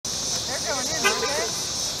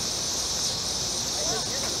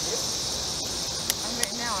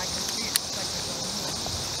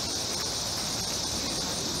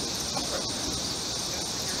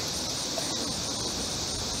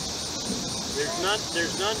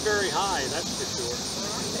There's none very high, that's for sure.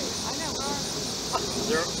 I know where are they?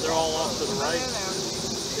 They're all off to the right.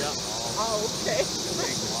 Yeah. Oh, okay.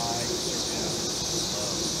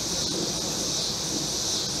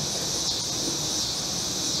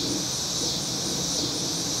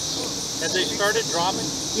 Have they started dropping?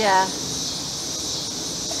 Yeah.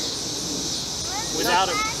 Without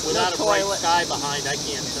a bright sky behind, I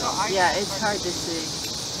can't tell. Yeah, it's hard to see.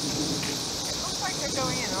 It looks like they're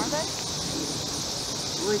going in, are they?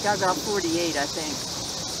 We got about 48, I think.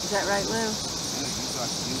 Is that right, Lou? Yeah,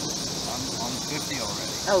 I'm 50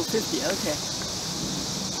 already. Oh, 50, okay.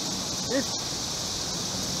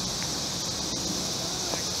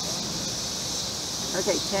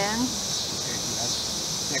 Okay, 10. Okay, so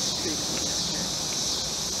that's next week.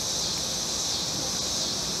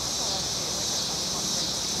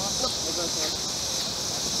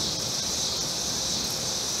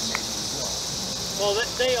 Well,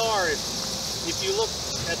 they are. If you look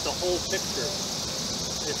at the whole picture,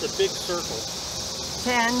 it's a big circle.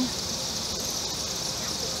 10.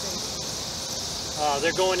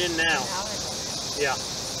 They're going in now. Yeah.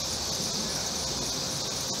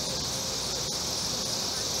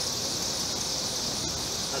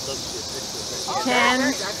 I'd love to see a picture of that.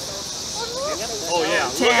 10. Oh yeah,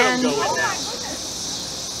 look at them go in now.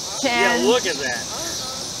 10. Yeah, look at that.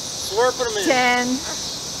 Slurping them in. 10.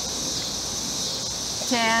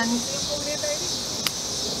 10.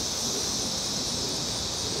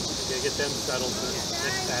 Okay, get them settled. The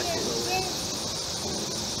next batch will go in.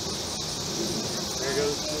 There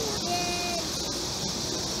goes more.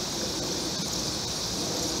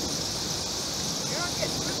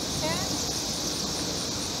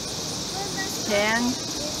 10.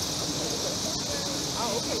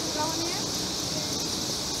 Oh, okay. You going in?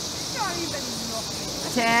 You're not even looking.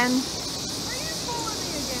 10. Are you fooling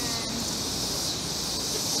me again?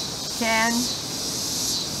 10.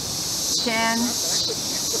 10.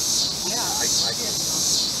 Yeah, I did.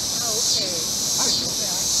 Oh, okay. I was just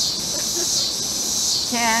back.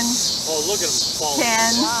 10. Oh, look at them fall.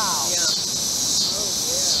 10. Wow. Yeah. Oh,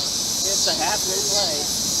 yeah. It's a happening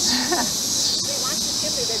place. Hey, watch the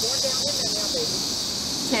chimney. They're going down in there now, baby.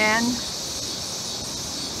 10.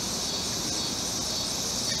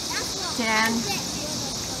 10. 10.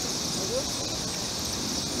 10.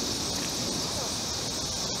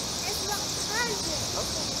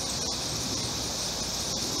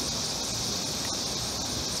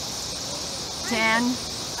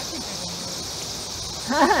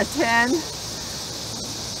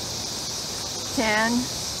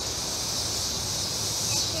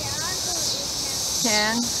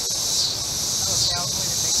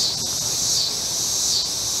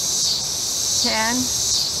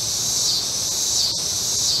 10.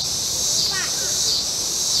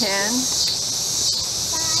 10.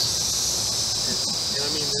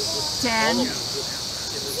 10. 10.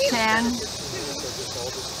 10.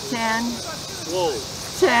 10. Whoa.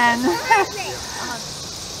 10.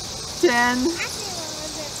 10.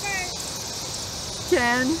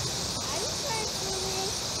 10.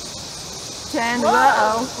 10.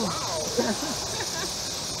 Uh-oh.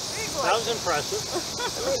 That was impressive.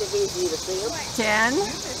 It made it easy to see them. 10.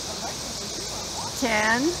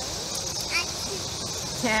 10.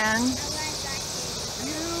 10.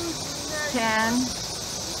 10.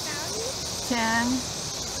 10.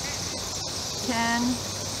 10.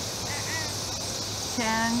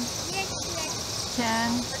 10.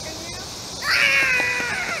 10.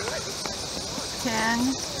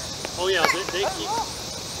 10. Oh yeah, they keep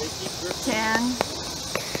drifting. 10.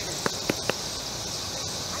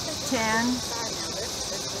 10.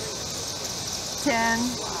 10.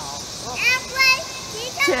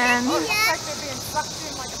 10. Oh, it looks like they're being sucked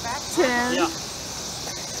in like a vacuum. 10. Yeah.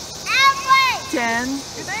 10.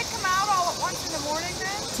 Do they come out all at once in the morning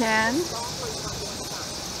then? 10.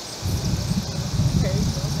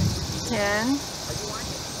 10.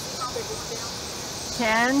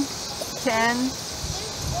 10. 10.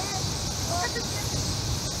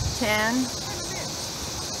 10.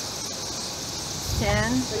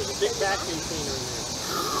 10. There's a big vacuum cleaner in there.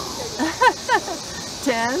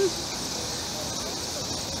 10.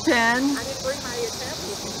 10. I didn't bring my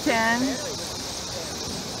tablet. 10.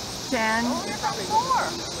 10. Oh, there's probably more.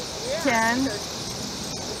 10.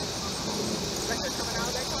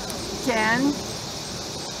 10.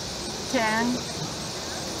 10.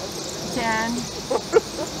 10.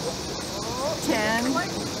 10.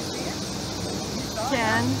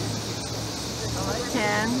 10.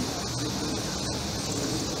 10.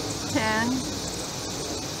 10.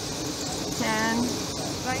 10.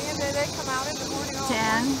 Diane, do they come out in the morning all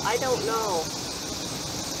 10. I don't know.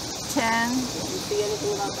 10. Did you see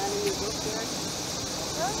anything about that in your book there?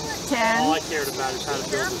 10, All I cared about is how to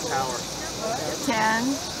build the tower.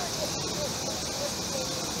 10,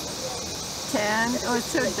 10. Oh, it's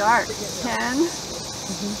so dark. 10.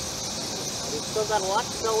 We've still got a lot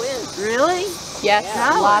to go in. Really? Yes,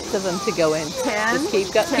 Yeah. lots of them to go in. 10. Just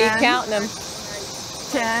keep counting them.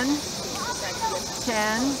 10,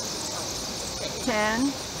 10,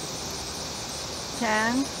 10,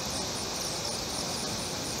 10,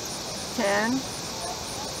 10, 10,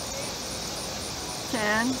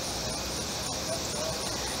 10,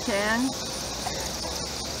 10,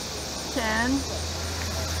 10,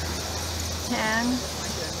 10,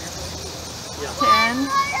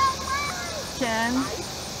 10, 10,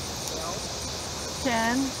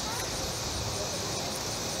 10,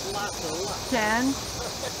 10,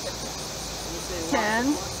 10,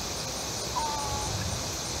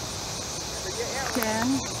 10, 10,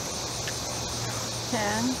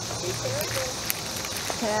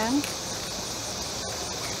 10,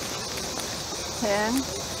 10,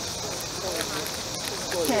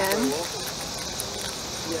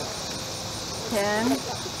 10,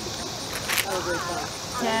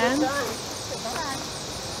 10,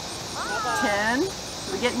 10.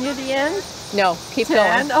 We getting near the end? No, keep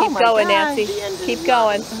 10. going. Oh Keep my going, gosh. Nancy. Keep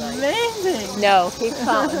going. Amazing. No, keep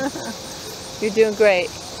going. You're doing great.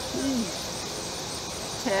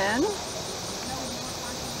 10,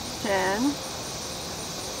 10,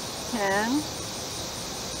 10,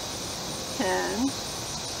 10,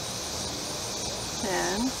 10,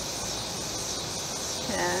 10,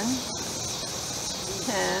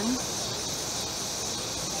 10,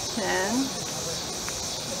 10,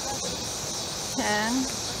 10, 10,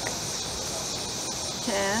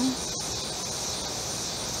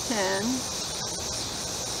 10,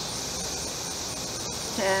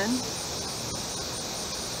 10,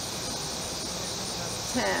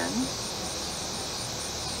 10,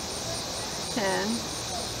 10,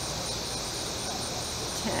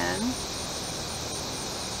 10,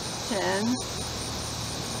 10,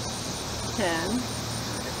 10,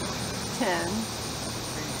 10,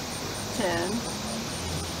 10,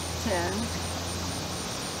 10,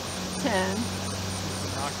 10,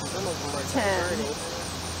 Some of them are 10. diverted.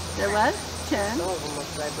 There what? 10? Some of them look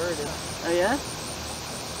diverted. Oh yeah?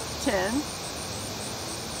 10,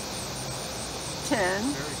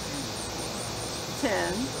 10,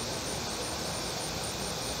 10,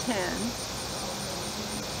 10,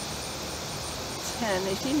 10.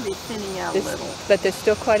 They seem to be thinning out a little. But there's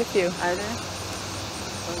still quite a few. Are there?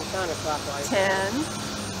 Some counterclockwise. 10,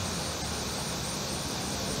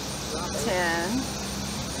 10,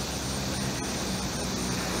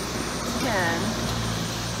 10,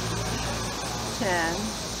 10,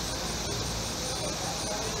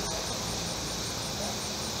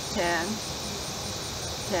 10,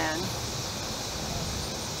 10,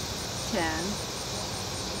 10,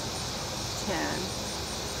 10,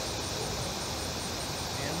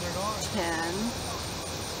 10.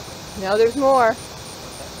 No, there's more.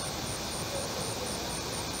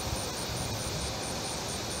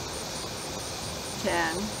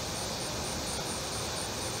 10. Is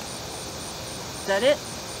that it?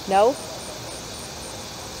 No.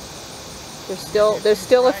 There's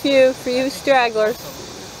still a few stragglers.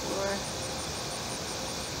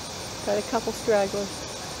 4. Got a couple stragglers.